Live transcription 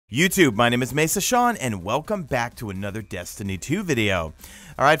YouTube, my name is Mesa Sean, and welcome back to another Destiny 2 video.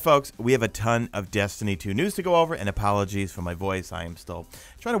 Alright folks, we have a ton of Destiny 2 news to go over, and apologies for my voice, I am still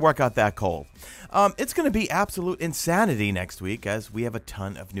trying to work out that cold. It's going to be absolute insanity next week, as we have a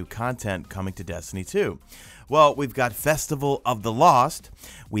ton of new content coming to Destiny 2. Well, we've got Festival of the Lost,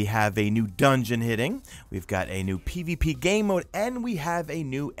 we have a new dungeon hitting, we've got a new PvP game mode, and we have a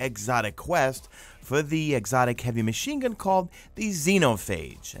new exotic quest for the exotic heavy machine gun called the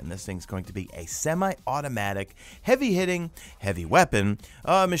Xenophage. And this thing's going to be a semi-automatic, heavy-hitting, heavy weapon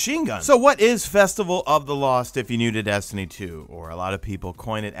machine gun. So what is Festival of the Lost if you're new to Destiny 2? Or a lot of people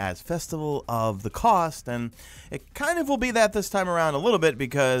coin it as Festival of the Cost, and it kind of will be that this time around a little bit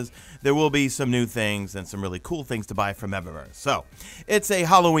because there will be some new things and some really cool things to buy from Eververse. So it's a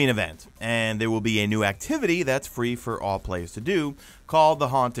Halloween event, and there will be a new activity that's free for all players to do called the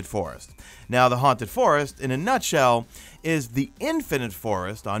Haunted Forest. Now, the Haunted Forest, in a nutshell, is the Infinite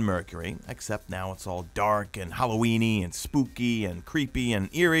Forest on Mercury, except now it's all dark and Halloween-y and spooky and creepy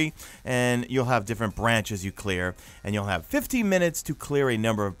and eerie, and you'll have different branches you clear, and you'll have 15 minutes to clear a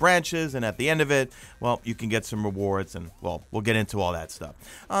number of branches, and at the end of it, well, you can get some rewards, and, well, we'll get into all that stuff.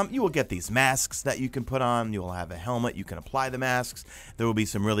 You will get these masks that you can put on, you will have a helmet, you can apply the masks, there will be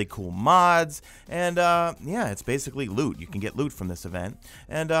some really cool mods, and, yeah, it's basically loot. You can get loot from this event,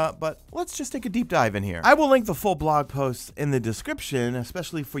 and, but let's just take a deep dive in here. I will link the full blog post in the description,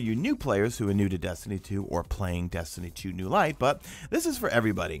 especially for you new players who are new to Destiny 2 or playing Destiny 2 New Light, but this is for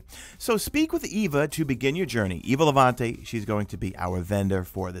everybody. So speak with Eva to begin your journey. Eva Levante, she's going to be our vendor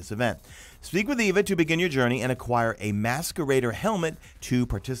for this event. Speak with Eva to begin your journey and acquire a Masquerader helmet to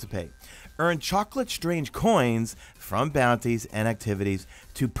participate. Earn Chocolate Strange coins from bounties and activities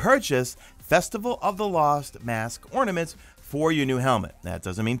to purchase Festival of the Lost mask ornaments for your new helmet. That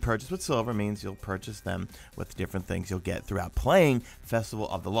doesn't mean purchase with silver, it means you'll purchase them with different things you'll get throughout playing Festival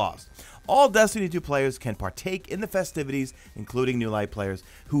of the Lost. All Destiny 2 players can partake in the festivities, including New Light players,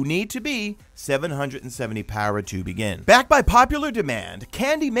 who need to be 770 power to begin. Backed by popular demand,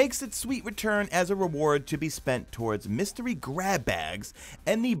 Candy makes its sweet return as a reward to be spent towards mystery grab bags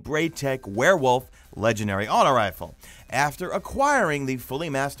and the Braytech Werewolf Legendary Auto Rifle. After acquiring the fully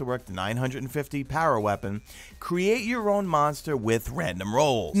masterworked 950 power weapon, create your own monster with random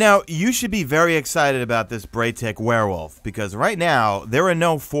rolls. Now, you should be very excited about this Braytech Werewolf, because right now, there are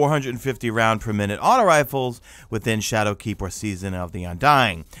no 450 round per minute auto rifles within Shadowkeep or Season of the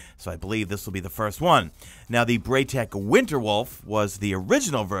Undying, so I believe this will be the first one. Now, the Braytech Winterwolf was the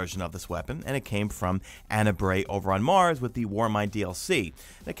original version of this weapon, and it came from Anna Bray over on Mars with the Warmind DLC.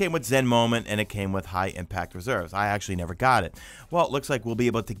 It came with Zen Moment, and it came with High Impact Reserves. I actually never got it. Well, it looks like we'll be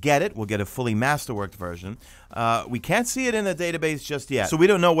able to get it. We'll get a fully masterworked version. We can't see it in the database just yet, so we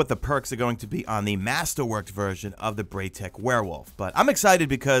don't know what the perks are going to be on the masterworked version of the Braytech Werewolf. But I'm excited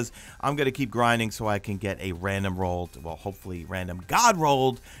because I'm going to keep grinding so I can get a random rolled, well, hopefully random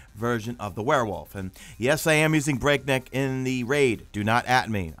God-rolled version of the werewolf. And yes, I am using Breakneck in the raid. Do not at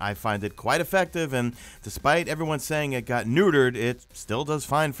me. I find it quite effective, and despite everyone saying it got neutered, it still does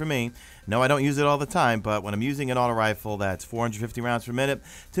fine for me. No, I don't use it all the time, but when I'm using an auto rifle that's 450 rounds per minute,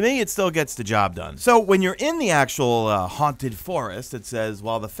 to me, it still gets the job done. So when you're in the actual Haunted Forest, it says,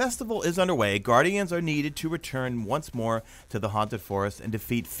 while the festival is underway, Guardians are needed to return once more to the Haunted Forest and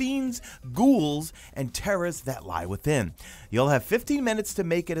defeat fiends, ghouls, and terrors that lie within. You'll have 15 minutes to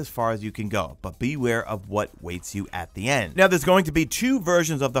make it as far as you can go, but beware of what waits you at the end. Now, there's going to be two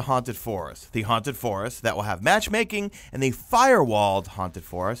versions of the Haunted Forest. The Haunted Forest that will have matchmaking, and the Firewalled Haunted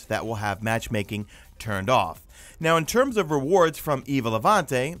Forest that will have matchmaking turned off. Now, in terms of rewards from Eva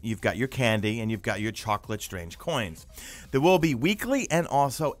Levante, you've got your candy and you've got your Chocolate Strange coins. There will be weekly and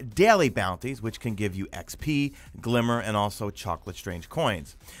also daily bounties, which can give you XP, Glimmer, and also Chocolate Strange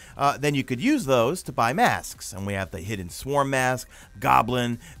coins. Then you could use those to buy masks, and we have the Hidden Swarm mask,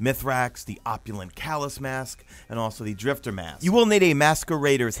 Goblin, Mithrax, the Opulent Callus mask, and also the Drifter mask. You will need a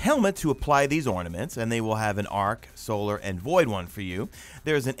Masquerader's helmet to apply these ornaments, and they will have an Arc, Solar, and Void one for you.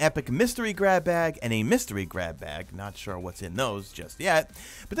 There's an Epic Mystery Grab Bag and a Mystery Grab Bag. Not sure what's in those just yet.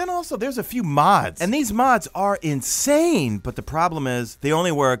 But then also there's a few mods, and these mods are insane, but the problem is they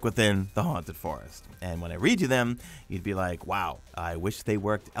only work within the Haunted Forest. And when I read you them, you'd be like, wow, I wish they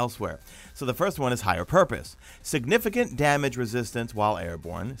worked elsewhere. So the first one is Higher Purpose. Significant damage resistance while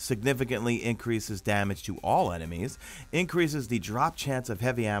airborne, significantly increases damage to all enemies, increases the drop chance of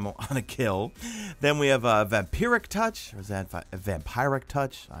heavy ammo on a kill. Then we have Vampiric Touch, or is that Vampiric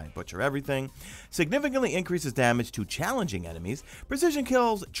Touch? I butcher everything. Significantly increases damage to challenging enemies. Precision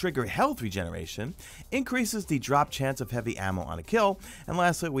kills trigger health regeneration, increases the drop chance of heavy ammo on a kill. And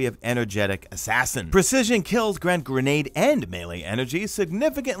lastly, we have Energetic Assassin. Precision kills grant grenade and melee melee energy,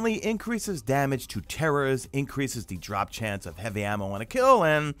 significantly increases damage to terrors, increases the drop chance of heavy ammo on a kill,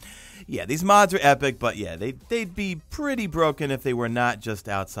 and yeah, these mods are epic, but yeah, they'd be pretty broken if they were not just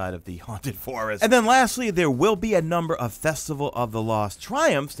outside of the haunted forest. And then lastly, there will be a number of Festival of the Lost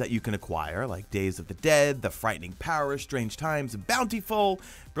triumphs that you can acquire, like Days of the Dead, the Frightening Power, Strange Times, Bountiful,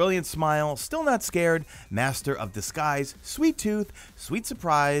 Brilliant Smile, Still Not Scared, Master of Disguise, Sweet Tooth, Sweet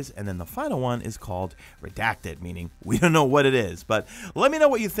Surprise, and then the final one is called Redacted, meaning we don't know what it is. But let me know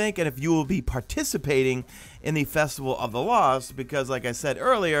what you think and if you will be participating in the Festival of the Lost, because like I said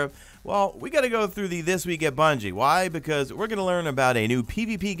earlier, well, we got to go through the This Week at Bungie. Why? Because we're going to learn about a new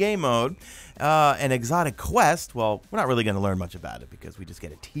PvP game mode, an exotic quest. Well, we're not really going to learn much about it because we just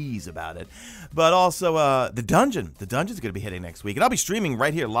get a tease about it. But also the dungeon. The dungeon's going to be hitting next week. And I'll be streaming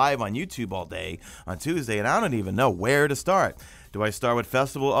right here live on YouTube all day on Tuesday, and I don't even know where to start. Do I start with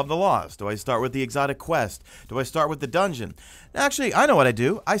Festival of the Lost? Do I start with the exotic quest? Do I start with the dungeon? Actually, I know what I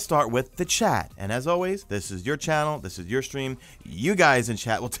do. I start with the chat. And as always, this is your channel. This is your stream. You guys in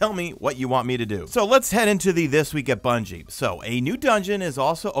chat will tell me what you want me to do. So let's head into the This Week at Bungie. So a new dungeon is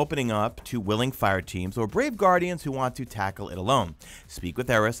also opening up to willing fire teams or brave guardians who want to tackle it alone. Speak with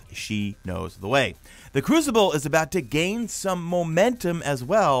Eris. She knows the way. The Crucible is about to gain some momentum as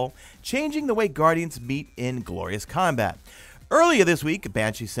well, changing the way guardians meet in glorious combat. Earlier this week,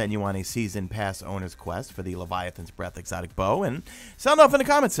 Banshee sent you on a Season Pass owner's quest for the Leviathan's Breath exotic bow, and sound off in the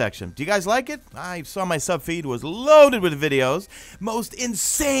comment section. Do you guys like it? I saw my sub feed was loaded with videos. Most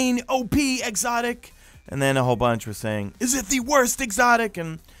insane OP exotic. And then a whole bunch were saying, is it the worst exotic?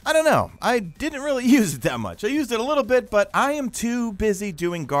 And I don't know. I didn't really use it that much. I used it a little bit, but I am too busy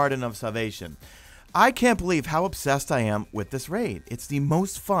doing Garden of Salvation. I can't believe how obsessed I am with this raid. It's the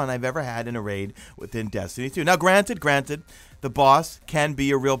most fun I've ever had in a raid within Destiny 2. Now, granted, the boss can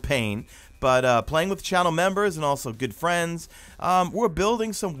be a real pain, but playing with channel members and also good friends, we're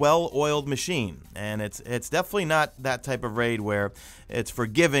building some well-oiled machine. And it's definitely not that type of raid where it's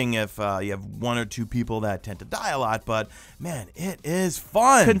forgiving if you have one or two people that tend to die a lot, but man, it is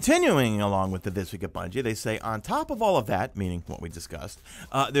fun. Continuing along with the This Week at Bungie, they say on top of all of that, meaning what we discussed,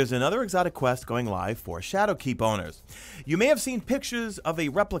 there's another exotic quest going live for Shadowkeep owners. You may have seen pictures of a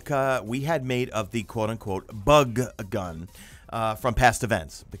replica we had made of the quote-unquote bug gun from past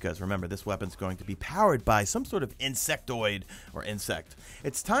events, because remember, this weapon's going to be powered by some sort of insectoid or insect.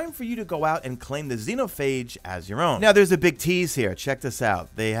 It's time for you to go out and claim the Xenophage as your own. Now, there's a big tease here. Check this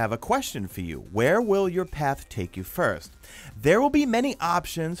out. They have a question for you. Where will your path take you first? There will be many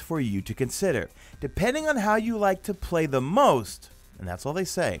options for you to consider, depending on how you like to play the most, and that's all they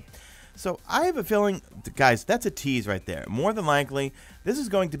say. So I have a feeling, guys, that's a tease right there. More than likely, this is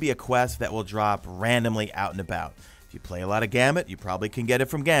going to be a quest that will drop randomly out and about. If you play a lot of Gambit, you probably can get it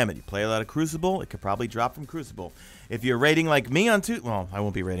from Gambit. You play a lot of Crucible, it could probably drop from Crucible. If you're raiding like me on Tuesday, well, I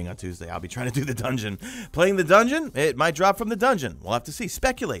won't be raiding on Tuesday. I'll be trying to do the dungeon. Playing the dungeon, it might drop from the dungeon. We'll have to see.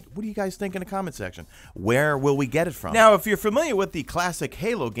 Speculate. What do you guys think in the comment section? Where will we get it from? Now, if you're familiar with the classic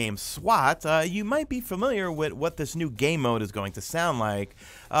Halo game SWAT, you might be familiar with what this new game mode is going to sound like,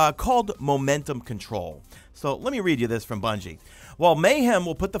 called Momentum Control. So let me read you this from Bungie. While Mayhem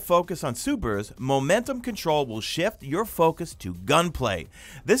will put the focus on supers, Momentum Control will shift your focus to gunplay.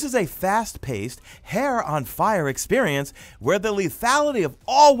 This is a fast-paced, hair-on-fire experience where the lethality of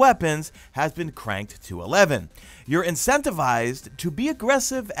all weapons has been cranked to 11. You're incentivized to be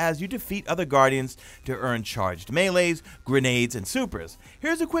aggressive as you defeat other Guardians to earn charged melees, grenades, and supers.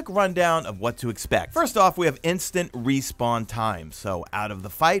 Here's a quick rundown of what to expect. First off, we have instant respawn time. So out of the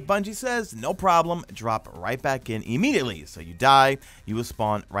fight, Bungie says, no problem, drop right back in immediately. So you die, you will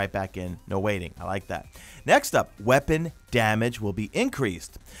spawn right back in, no waiting. I like that. Next up, weapon damage will be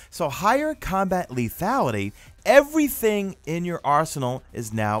increased. So higher combat lethality, everything in your arsenal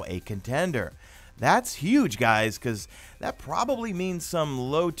is now a contender. That's huge, guys, because that probably means some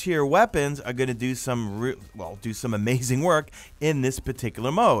low-tier weapons are going to do some amazing work in this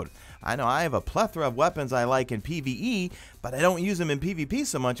particular mode. I know I have a plethora of weapons I like in PvE, but I don't use them in PvP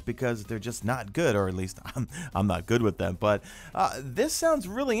so much because they're just not good, or at least I'm not good with them. But this sounds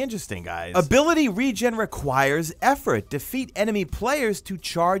really interesting, guys. Ability regen requires effort. Defeat enemy players to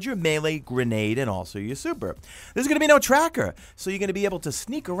charge your melee, grenade, and also your super. There's going to be no tracker, so you're going to be able to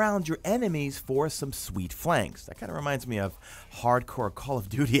sneak around your enemies for some sweet flanks. That kind of reminds me of hardcore Call of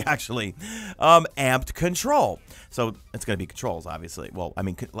Duty, actually. Amped control. So it's going to be controls, obviously. Well, I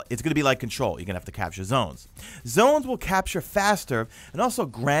mean, it's going to be like control. You're going to have to capture zones. Zones will capture faster and also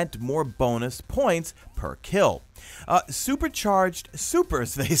grant more bonus points per kill. Supercharged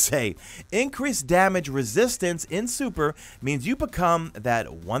supers, they say. Increased damage resistance in super means you become that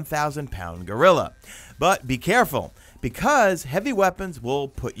 1,000-pound gorilla. But be careful, because heavy weapons will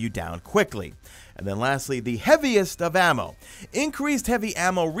put you down quickly. And then lastly, the heaviest of ammo. Increased heavy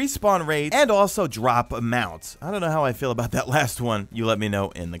ammo respawn rate and also drop amounts. I don't know how I feel about that last one. You let me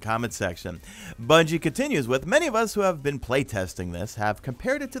know in the comment section. Bungie continues with, many of us who have been playtesting this have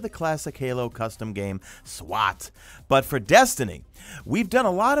compared it to the classic Halo custom game SWAT. But for Destiny, we've done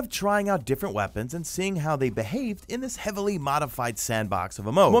a lot of trying out different weapons and seeing how they behaved in this heavily modified sandbox of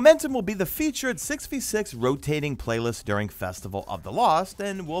a mode. Momentum will be the featured 6v6 rotating playlist during Festival of the Lost,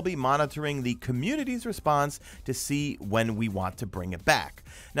 and we'll be monitoring the community's response to see when we want to bring it back.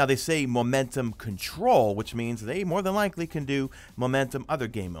 Now they say momentum control, which means they more than likely can do momentum other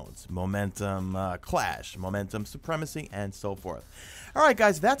game modes, momentum clash, momentum supremacy, and so forth. Alright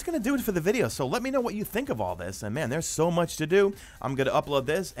guys, that's going to do it for the video, so let me know what you think of all this, and man, there's so much to do. I'm going to upload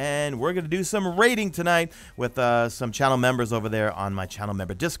this, and we're going to do some raiding tonight with some channel members over there on my channel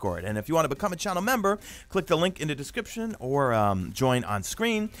member Discord. And if you want to become a channel member, click the link in the description or join on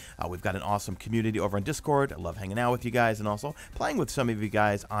screen. We've got an awesome community over on Discord. I love hanging out with you guys and also playing with some of you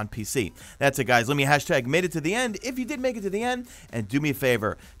guys on PC. That's it guys, let me hashtag made it to the end if you did make it to the end, and do me a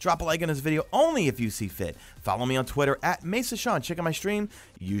favor, drop a like on this video only if you see fit. Follow me on Twitter at Mesa Sean. Check out my stream.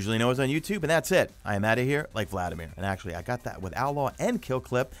 You usually know it's on YouTube, and that's it. I am out of here like Vladimir. And actually, I got that with Outlaw and Kill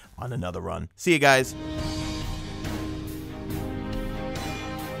Clip on another run. See you guys.